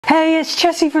Hey, it's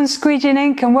Jessie from Squeegee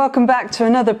Ink and welcome back to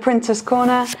another Printer's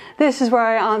Corner. This is where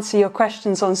I answer your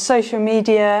questions on social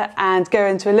media and go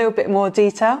into a little bit more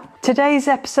detail. Today's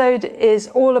episode is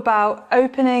all about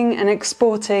opening and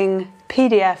exporting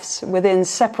PDFs within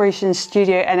Separation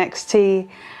Studio NXT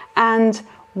and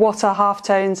what are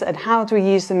halftones and how do we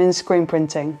use them in screen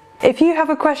printing. If you have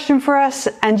a question for us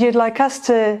and you'd like us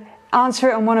to answer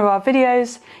it on one of our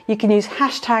videos, you can use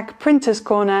hashtag Printers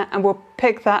Corner and we'll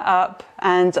pick that up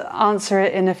and answer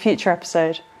it in a future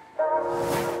episode.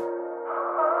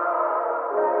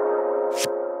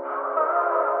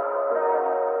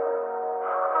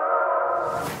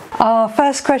 Our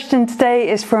first question today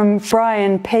is from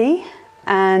Brian P,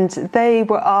 and they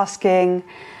were asking,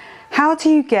 how do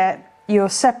you get your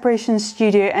Separation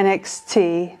Studio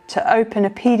NXT to open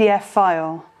a PDF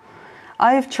file?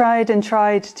 I have tried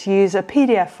to use a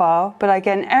PDF file, but I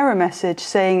get an error message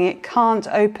saying it can't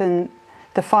open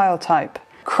the file type.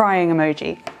 Crying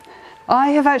emoji.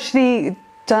 I have actually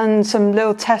done some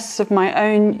little tests of my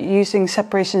own using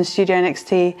Separation Studio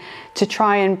NXT to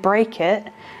try and break it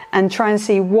and try and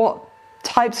see what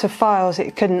types of files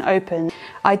it couldn't open.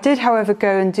 I did, however,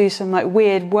 go and do some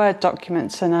weird Word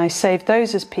documents and I saved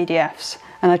those as PDFs.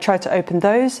 And I tried to open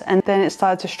those and then it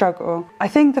started to struggle. I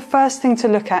think the first thing to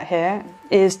look at here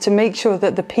is to make sure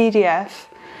that the PDF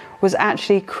was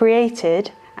actually created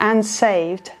and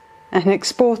saved and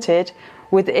exported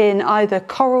within either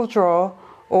CorelDRAW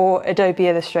or Adobe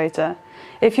Illustrator.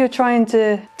 If you're trying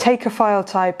to take a file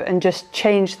type and just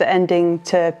change the ending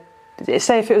to,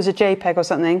 say if it was a JPEG or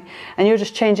something, and you're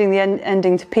just changing the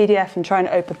ending to PDF and trying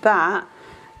to open that,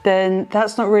 then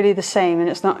that's not really the same and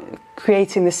it's not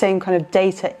creating the same kind of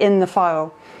data in the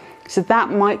file. So that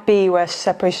might be where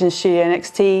Separation Studio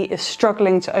NXT is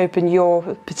struggling to open your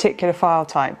particular file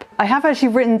type. I have actually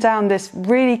written down this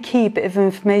really key bit of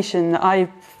information that I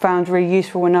found really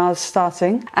useful when I was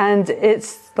starting, and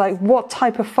it's like what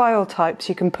type of file types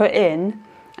you can put in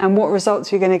and what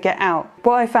results you're going to get out.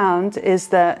 What I found is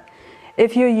that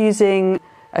if you're using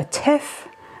a TIFF,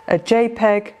 a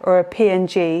JPEG or a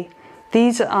PNG,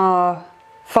 these are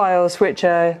files which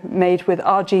are made with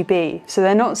RGB. So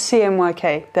they're not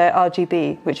CMYK, they're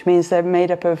RGB, which means they're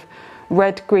made up of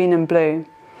red, green and blue.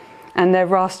 And they're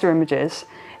raster images.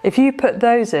 If you put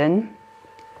those in,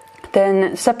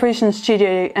 then Separation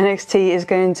Studio NXT is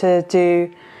going to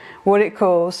do what it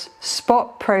calls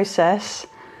spot process,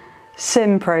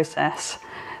 sim process.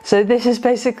 So this is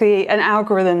basically an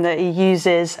algorithm that it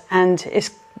uses and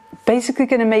it's basically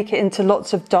going to make it into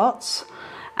lots of dots.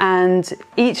 And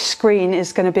each screen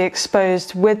is going to be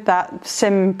exposed with that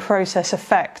sim process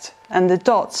effect. And the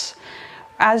dots,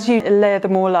 as you layer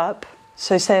them all up,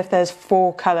 so say if there's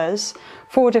 4 colours,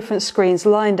 4 different screens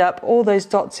lined up, all those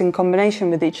dots in combination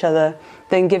with each other,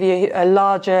 then give you a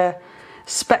larger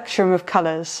spectrum of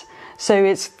colours. So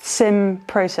it's sim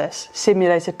process,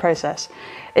 simulated process.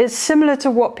 It's similar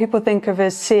to what people think of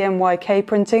as CMYK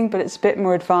printing, but it's a bit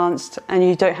more advanced and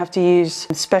you don't have to use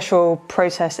special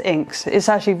process inks. It's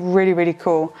actually really, really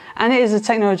cool. And it is a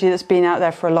technology that's been out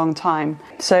there for a long time.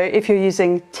 So if you're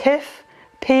using TIFF,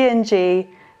 PNG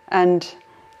and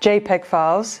JPEG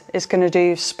files, it's going to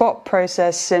do spot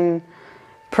process, sim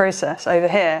process over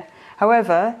here.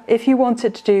 However, if you want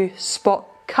it to do spot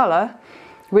color,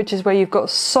 which is where you've got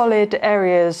solid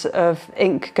areas of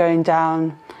ink going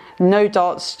down, no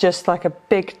dots, just like a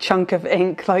big chunk of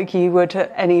ink like you would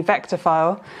any vector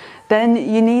file, then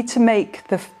you need to make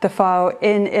the file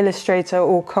in Illustrator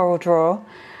or CorelDRAW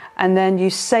and then you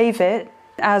save it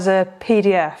as a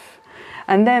PDF.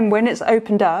 And then when it's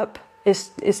opened up,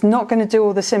 it's not going to do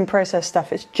all the sim process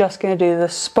stuff, it's just going to do the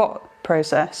spot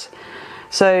process.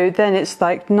 So then it's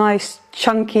like nice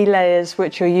chunky layers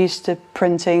which you're used to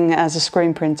printing as a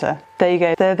screen printer. There you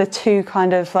go. They're the two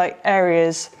kind of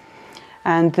areas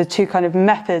and the two kind of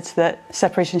methods that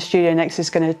Separation Studio NXT is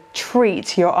going to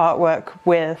treat your artwork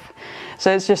with.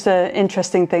 So it's just an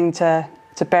interesting thing to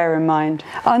bear in mind.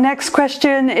 Our next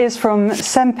question is from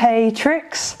Senpei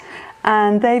Tricks,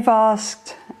 and they've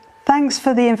asked, thanks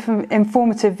for the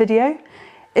informative video.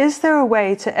 Is there a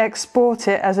way to export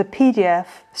it as a PDF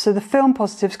so the film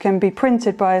positives can be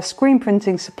printed by a screen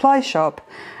printing supply shop,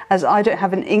 as I don't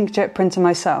have an inkjet printer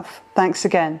myself? Thanks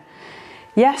again.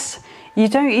 Yes, you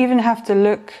don't even have to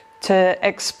look to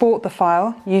export the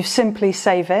file, you simply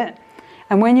save it.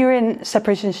 And when you're in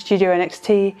Separation Studio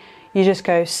NXT, you just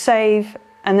go save,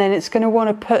 and then it's going to want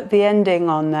to put the ending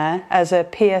on there as a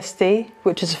PSD,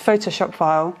 which is a Photoshop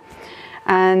file.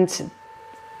 And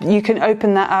you can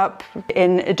open that up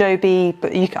in Adobe,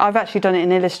 but I've actually done it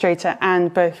in Illustrator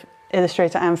and both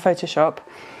Illustrator and Photoshop.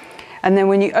 And then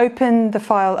when you open the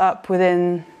file up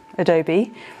within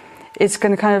Adobe, it's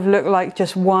going to kind of look like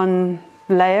just one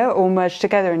layer all merged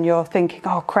together, and you're thinking,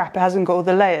 oh crap, it hasn't got all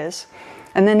the layers.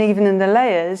 And then even in the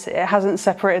layers, it hasn't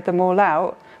separated them all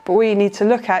out. But what you need to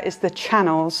look at is the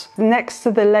channels. Next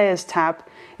to the layers tab,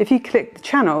 if you click the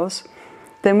channels,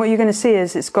 then what you're going to see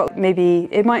is it's got maybe,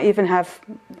 it might even have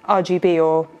RGB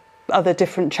or other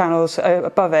different channels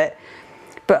above it.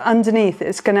 But underneath,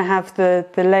 it's going to have the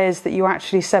layers that you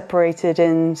actually separated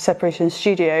in Separation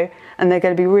Studio, and they're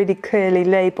going to be really clearly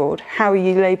labelled, how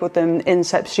you labelled them in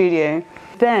Sep Studio.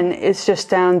 Then it's just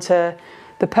down to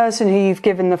the person who you've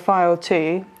given the file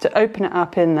to open it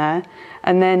up in there,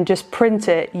 and then just print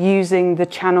it using the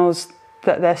channels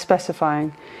that they're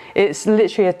specifying. It's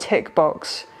literally a tick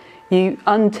box. You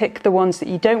untick the ones that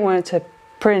you don't want it to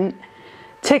print,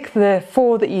 tick the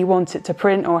 4 that you want it to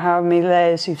print, or however many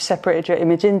layers you've separated your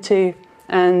image into,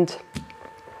 and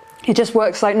it just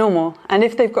works like normal. And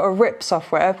if they've got a RIP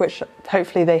software, which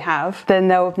hopefully they have, then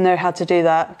they'll know how to do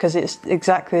that, because it's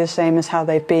exactly the same as how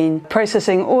they've been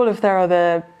processing all of their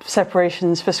other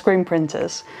separations for screen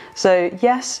printers. So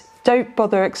yes, don't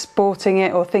bother exporting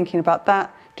it or thinking about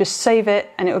that. Just save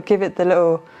it, and it'll give it the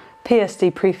little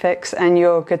PSD prefix, and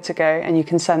you're good to go, and you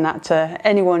can send that to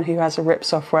anyone who has a RIP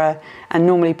software and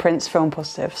normally prints film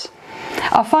positives.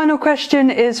 Our final question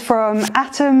is from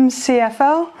Atom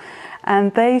CFL,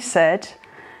 and they said,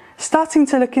 starting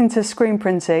to look into screen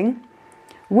printing,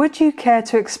 would you care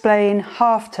to explain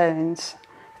halftones?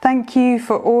 Thank you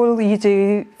for all you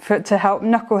do to help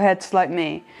knuckleheads like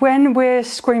me. When we're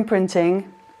screen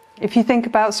printing, if you think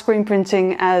about screen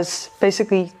printing as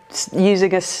basically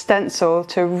using a stencil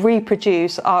to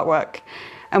reproduce artwork,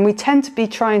 and we tend to be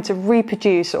trying to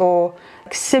reproduce or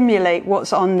simulate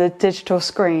what's on the digital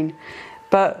screen,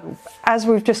 but as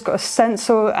we've just got a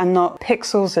stencil and not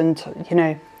pixels and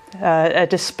a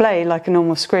display like a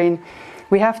normal screen,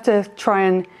 we have to try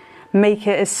and make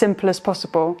it as simple as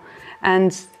possible.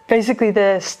 And basically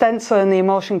the stencil and the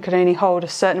emulsion can only hold a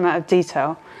certain amount of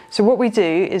detail. So what we do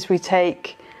is we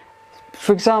take,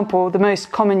 for example, the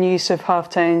most common use of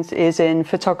halftones is in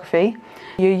photography.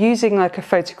 You're using like a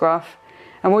photograph,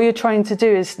 and what you're trying to do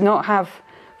is not have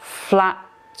flat,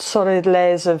 solid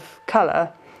layers of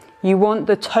colour. You want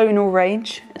the tonal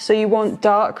range, so you want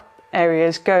dark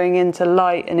areas going into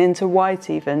light and into white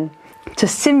even. To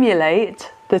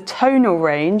simulate the tonal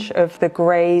range of the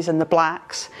greys and the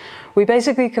blacks, we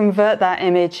basically convert that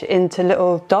image into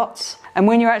little dots. And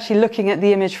when you're actually looking at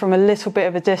the image from a little bit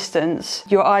of a distance,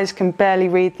 your eyes can barely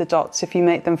read the dots if you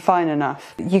make them fine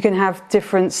enough. You can have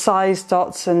different size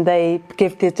dots, and they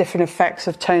give the different effects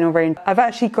of tonal range. I've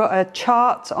actually got a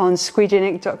chart on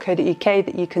squeegeeink.co.uk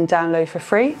that you can download for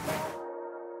free.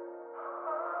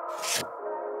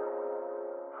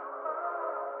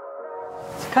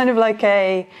 It's kind of like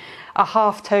a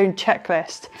halftone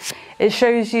checklist. It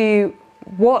shows you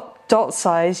what dot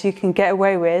size you can get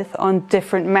away with on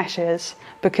different meshes,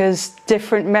 because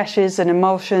different meshes and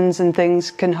emulsions and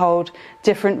things can hold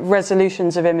different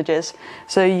resolutions of images.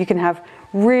 So you can have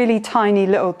really tiny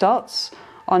little dots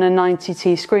on a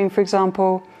 90t screen, for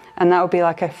example, and that would be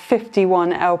like a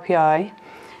 51 LPI.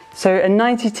 So a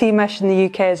 90t mesh in the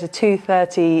UK is a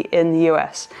 230 in the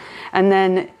US. And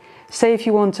then say if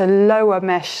you want a lower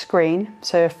mesh screen,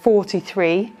 so a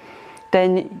 43,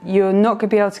 then you're not going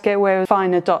to be able to get away with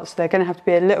finer dots. They're going to have to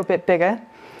be a little bit bigger,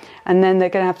 and then they're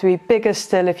going to have to be bigger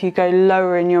still if you go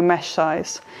lower in your mesh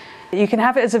size. You can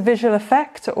have it as a visual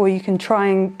effect, or you can try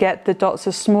and get the dots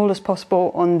as small as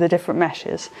possible on the different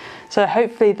meshes. So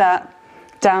hopefully that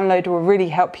download will really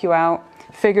help you out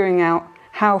figuring out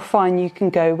how fine you can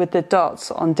go with the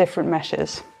dots on different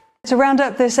meshes. To round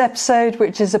up this episode,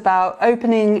 which is about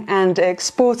opening and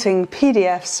exporting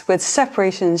PDFs with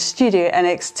Separation Studio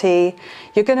NXT,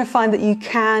 you're going to find that you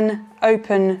can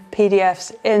open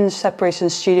PDFs in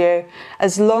Separation Studio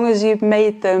as long as you've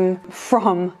made them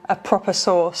from a proper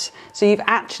source. So you've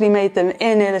actually made them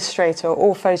in Illustrator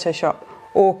or Photoshop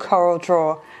or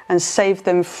CorelDRAW and save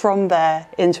them from there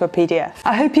into a PDF.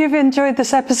 I hope you've enjoyed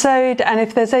this episode, and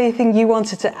if there's anything you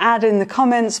wanted to add in the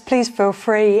comments, please feel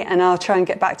free and I'll try and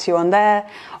get back to you on there.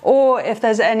 Or if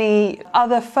there's any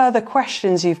other further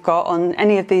questions you've got on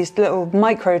any of these little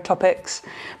micro topics,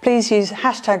 please use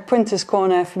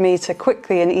 #PrintersCorner for me to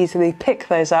quickly and easily pick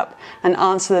those up and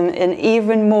answer them in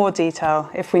even more detail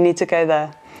if we need to go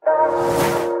there.